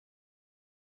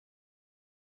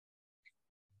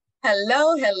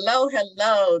Hello, hello,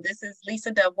 hello. This is Lisa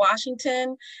Dove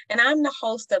Washington, and I'm the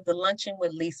host of the Luncheon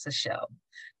with Lisa show.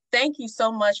 Thank you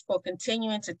so much for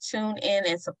continuing to tune in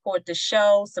and support the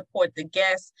show, support the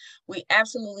guests. We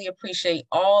absolutely appreciate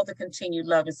all the continued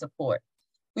love and support.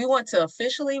 We want to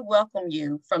officially welcome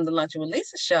you from the Luncheon with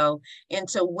Lisa show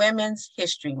into Women's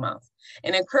History Month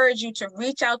and encourage you to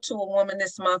reach out to a woman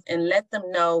this month and let them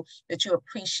know that you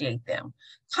appreciate them.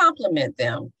 Compliment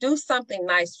them, do something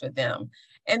nice for them,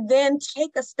 and then take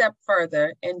a step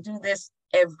further and do this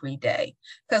every day.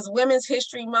 Because Women's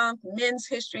History Month, Men's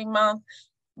History Month,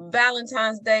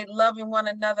 Valentine's Day, loving one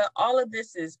another, all of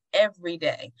this is every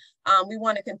day. We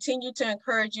want to continue to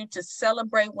encourage you to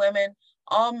celebrate women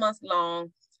all month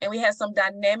long. And we have some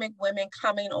dynamic women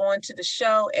coming on to the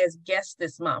show as guests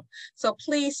this month. So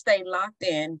please stay locked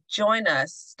in, join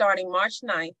us starting March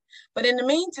 9th. But in the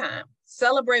meantime,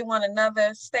 celebrate one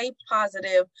another, stay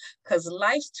positive, because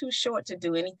life's too short to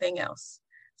do anything else.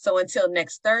 So until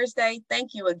next Thursday,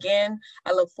 thank you again.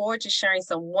 I look forward to sharing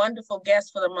some wonderful guests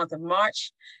for the month of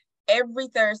March. Every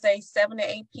Thursday, 7 to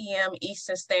 8 p.m.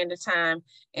 Eastern Standard Time.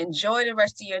 Enjoy the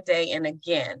rest of your day. And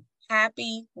again,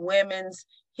 happy Women's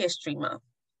History Month.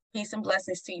 Peace and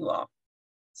blessings to you all.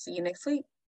 See you next week.